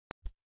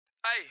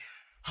Hey,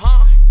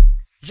 huh?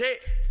 Yeah.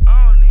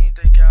 I don't even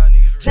think y'all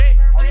niggas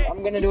yeah.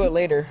 I'm gonna do it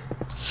later.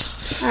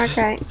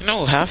 Okay.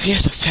 No, Happy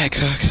is a fat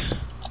cock.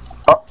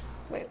 Oh.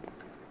 Wait.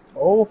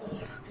 Oh.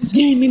 This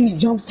game made me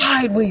jump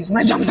sideways.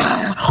 My jump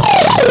down.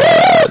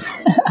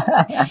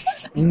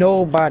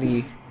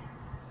 Nobody.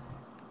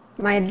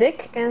 My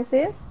dick, can see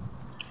it?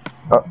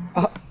 Oh.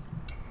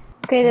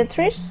 Okay, the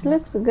trish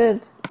looks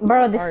good.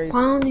 Bro, the Alright.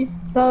 spawn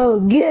is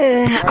so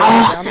good.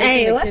 Alright, I'm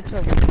Hey, making the what? kids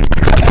over.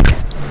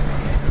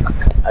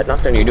 I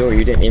knocked on your door,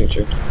 you didn't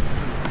answer.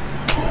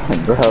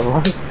 Bro,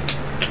 what?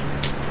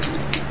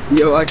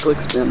 Yo,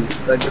 iClickSpam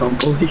Sped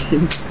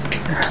compilation.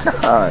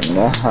 Oh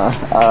no.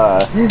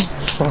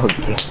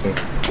 Okay.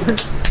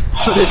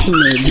 Put it in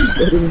there, you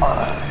put it in.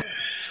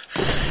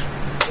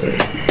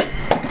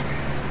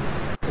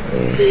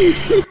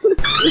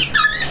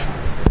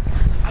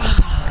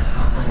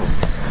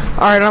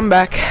 Alright, I'm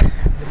back.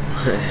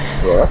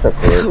 Bro, that's a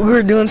clip.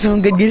 We're doing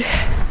something good.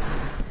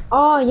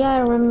 Oh, yeah, I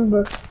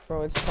remember.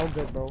 Bro, it's so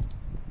good, bro.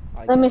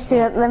 Let me see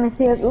it, let me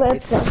see it.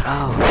 Let's go.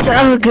 Oh.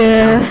 So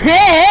good.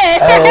 Hey!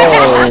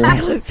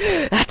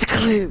 That's a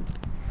clue.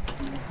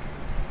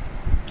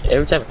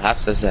 Every time Hap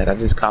says that, I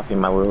just copy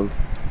my world.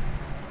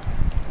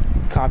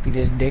 Copy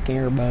this dick in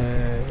your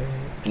butt.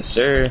 Yes,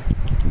 sir.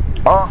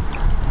 Oh.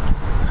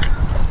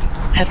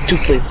 I have two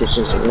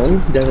PlayStations. One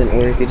doesn't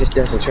work, it just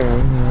doesn't turn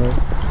on.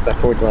 I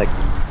poured like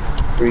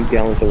 3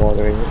 gallons of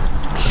water in it.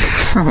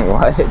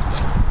 What?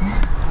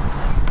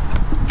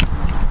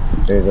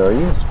 There's all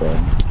you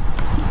spend.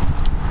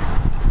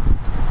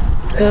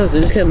 Because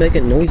they just kept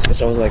making noises,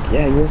 so I was like,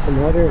 yeah, you want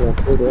some water? And I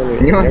poured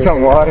water. You want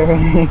some water? You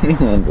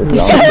want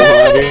some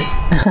water?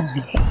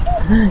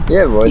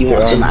 Yeah, boy. You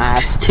want some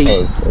ass tea?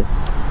 Oh,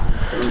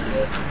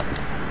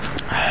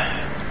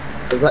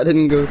 Cause I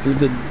didn't go through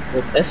the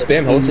That's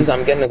spam hostess,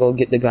 I'm gonna go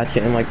get the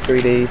gotcha in like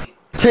 3 days.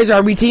 Chase,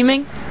 are we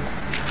teaming?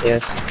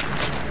 Yes.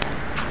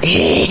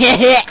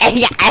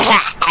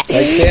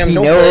 Like, Sam, You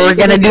don't know play. what we're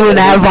gonna do in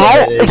that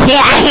vault?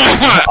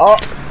 oh.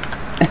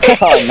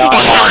 Oh no.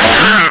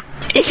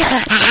 Yes,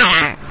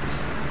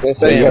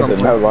 So you Sam.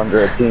 guys are no longer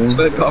a team.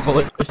 Sped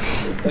compilation.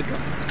 Sped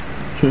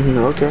compilation.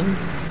 Okay.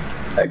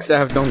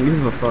 XF don't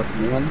give a fuck,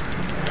 man.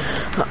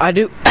 I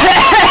do.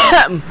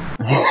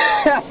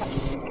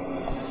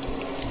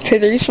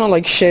 Peter, you smell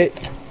like shit.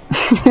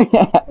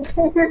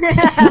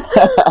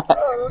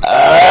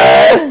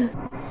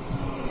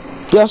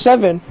 Yo,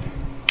 Seven.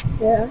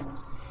 Yeah.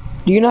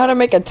 Do you know how to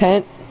make a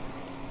tent?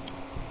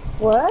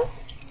 What?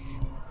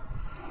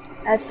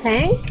 A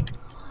tank?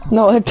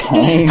 No, a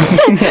tent.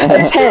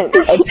 A tent.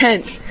 A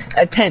tent.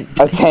 A tent.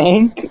 A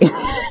tank?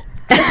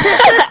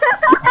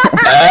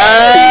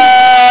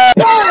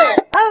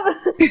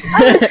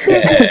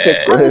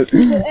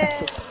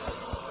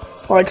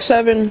 Like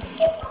Seven.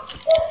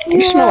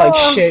 You smell like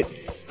shit.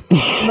 Bro,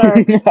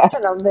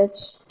 shut up,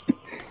 bitch.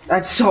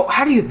 That's so.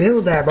 How do you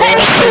build that, bro?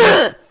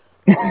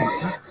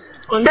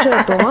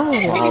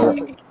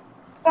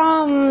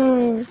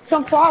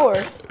 Some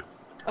flour.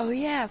 Oh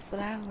yeah,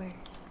 flour.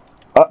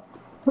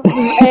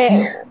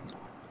 Hey,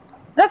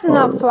 that's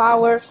not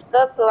flowers.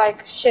 That's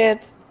like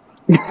shit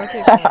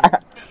Okay, fine.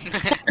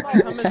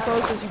 Come as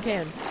close as you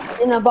can.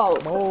 in a bowl.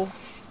 Oh,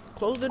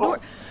 close the door.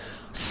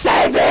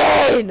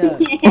 Seven. Oh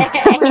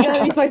my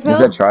god, if I Is fell.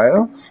 that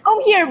trial?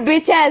 Come here,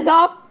 bitch ass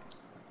off.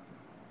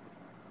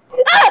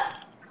 Ah!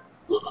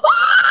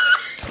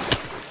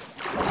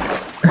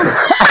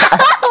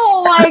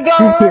 Oh my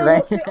god.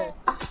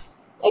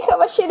 I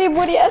have a shitty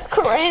booty ass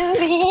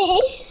crazy.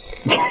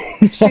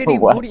 Shitty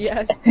What? booty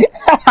ass.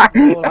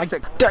 Oh, like,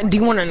 do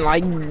you wanna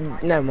like?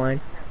 Never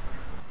mind.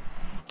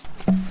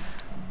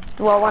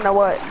 Do I wanna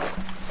what?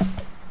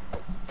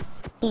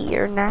 Eat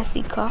your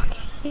nasty cock?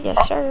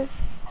 Yes, sir.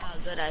 How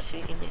good I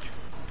speaking it.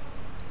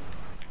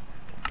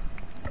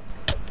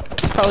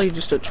 It's probably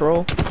just a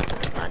troll.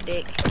 My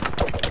dick.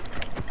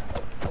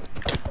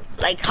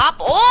 Like, hop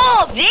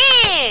off!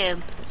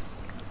 Damn!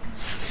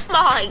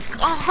 My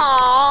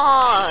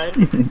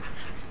god!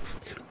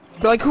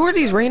 Like, who are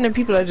these random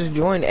people that just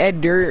joined?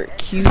 Ed Dirt,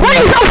 Q. Damn!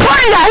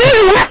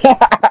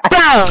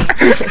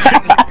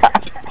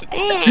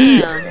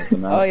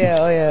 Oh yeah,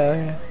 oh yeah, oh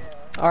yeah.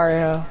 Alright,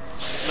 yeah.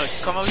 Look,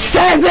 come over here.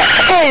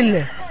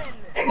 Seven!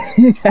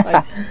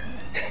 Like,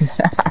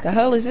 the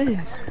hell is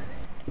this?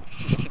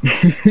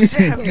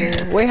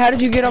 Seven. Wait, how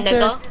did you get up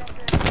there?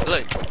 Nigga.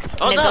 Look.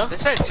 Hold Nigga. up, they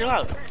said chill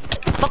out.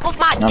 Fuck off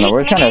my No, dick, no,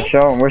 we're trying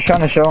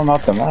nigga. to show him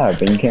off the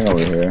map, and you came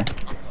over here.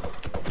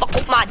 Fuck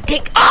off my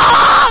dick.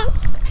 Ah!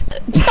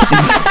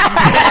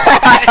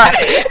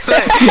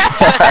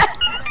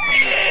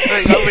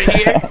 Look over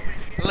here.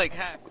 Look,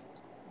 half.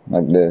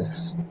 Like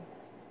this.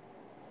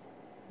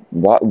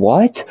 What?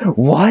 What?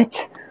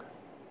 What?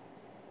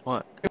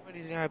 What?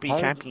 Everybody's gonna be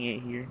camping it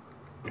here.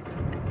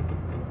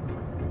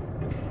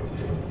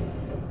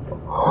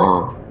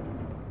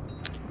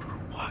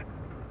 What?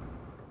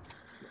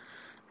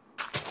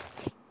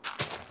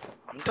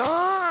 I'm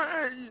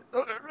done.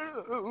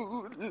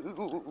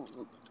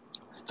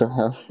 The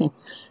hell?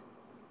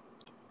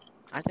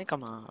 I think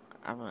I'm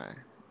gonna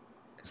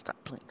stop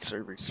playing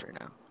servers for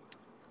now.